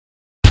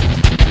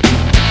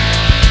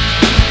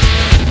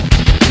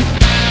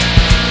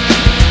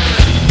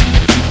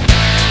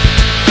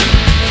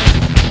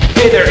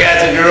Hey there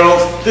guys and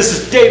girls, this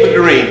is David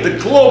Guerin,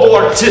 the Global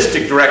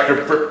Artistic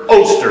Director for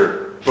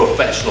Oster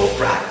Professional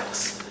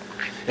Products.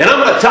 And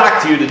I'm going to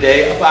talk to you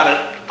today about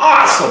an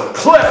awesome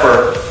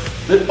clipper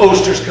that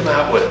Oster's come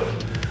out with.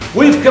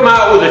 We've come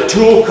out with a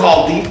tool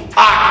called the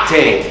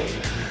Octane.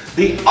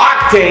 The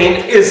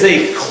Octane is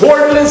a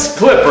cordless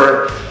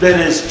clipper that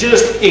is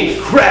just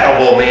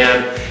incredible,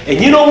 man. And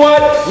you know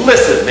what?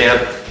 Listen,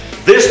 man,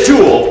 this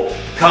tool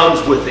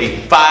comes with a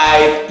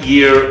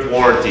 5-year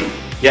warranty.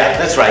 Yeah,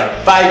 that's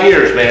right, 5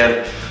 years,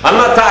 man. I'm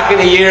not talking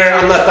a year,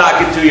 I'm not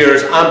talking 2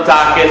 years, I'm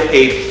talking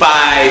a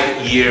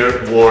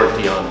 5-year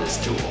warranty on this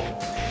tool.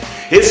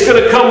 It's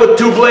going to come with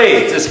 2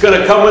 blades. It's going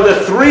to come with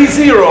a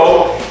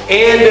 3-0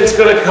 and it's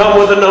going to come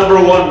with a number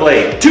 1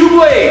 blade. 2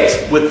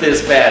 blades with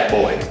this bad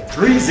boy,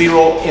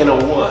 3-0 and a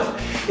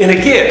 1. And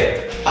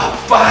again, a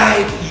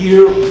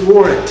 5-year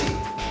warranty.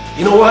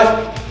 You know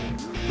what?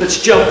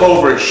 Let's jump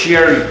over and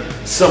share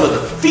some of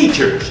the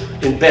features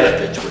and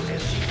benefits with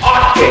this.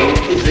 Octane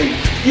is a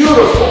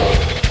beautiful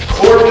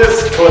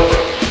cordless clipper.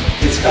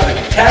 It's got a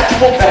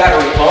detachable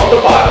battery on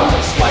the bottom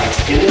that slides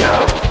in and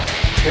out.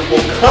 It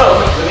will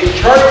come with a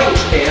charging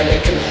stand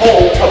that can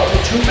hold up to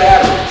 2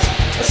 batteries.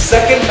 A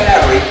second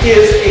battery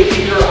is a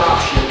bigger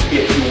option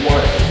if you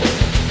want it.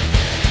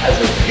 It has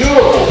a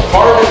beautiful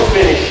carbon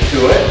finish to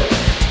it.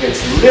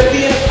 It's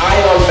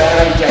lithium-ion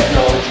battery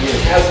technology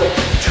and has up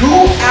to 2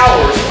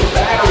 hours of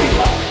battery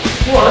life.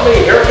 You know how many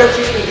haircuts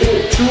you can do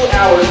in 2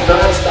 hours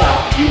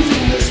non-stop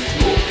using this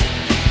tool?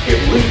 It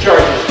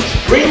recharges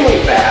extremely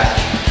fast,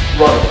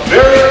 runs